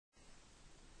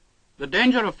The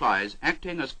danger of flies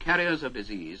acting as carriers of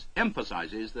disease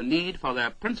emphasizes the need for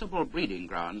their principal breeding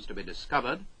grounds to be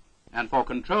discovered and for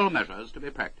control measures to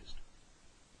be practiced.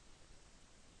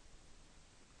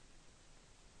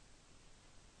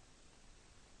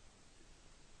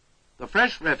 The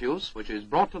fresh refuse, which is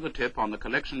brought to the tip on the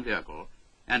collection vehicle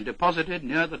and deposited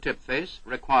near the tip face,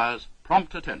 requires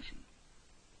prompt attention.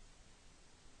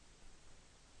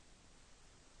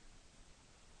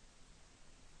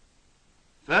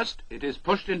 First, it is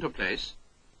pushed into place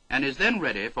and is then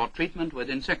ready for treatment with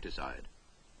insecticide.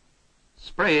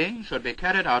 Spraying should be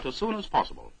carried out as soon as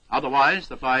possible, otherwise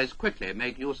the flies quickly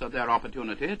make use of their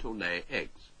opportunity to lay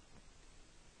eggs.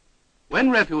 When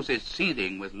refuse is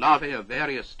seething with larvae of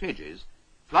various stages,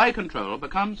 fly control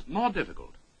becomes more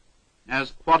difficult,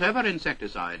 as whatever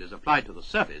insecticide is applied to the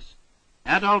surface,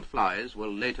 adult flies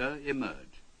will later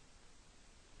emerge.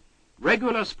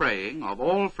 Regular spraying of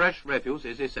all fresh refuse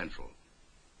is essential.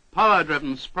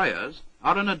 Power-driven sprayers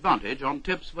are an advantage on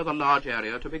tips with a large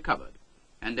area to be covered,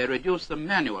 and they reduce the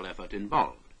manual effort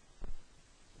involved.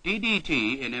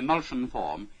 DDT in emulsion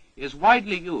form is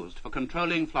widely used for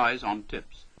controlling flies on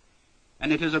tips,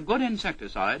 and it is a good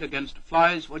insecticide against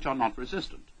flies which are not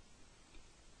resistant.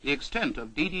 The extent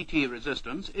of DDT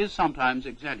resistance is sometimes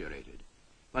exaggerated,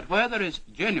 but where there is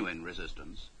genuine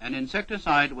resistance, an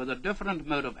insecticide with a different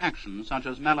mode of action, such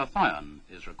as malathion,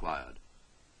 is required.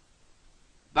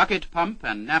 Bucket pump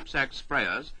and knapsack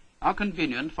sprayers are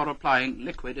convenient for applying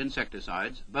liquid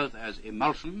insecticides, both as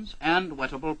emulsions and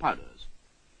wettable powders.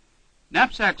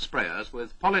 Knapsack sprayers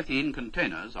with polythene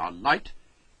containers are light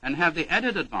and have the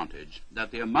added advantage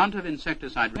that the amount of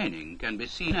insecticide remaining can be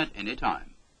seen at any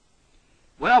time.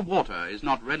 Where water is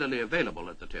not readily available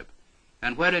at the tip,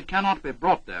 and where it cannot be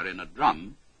brought there in a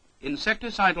drum,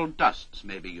 insecticidal dusts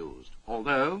may be used,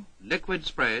 although liquid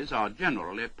sprays are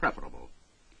generally preferable.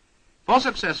 For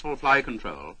successful fly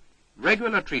control,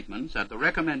 regular treatments at the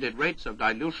recommended rates of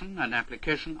dilution and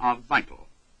application are vital,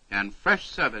 and fresh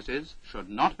surfaces should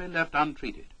not be left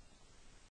untreated.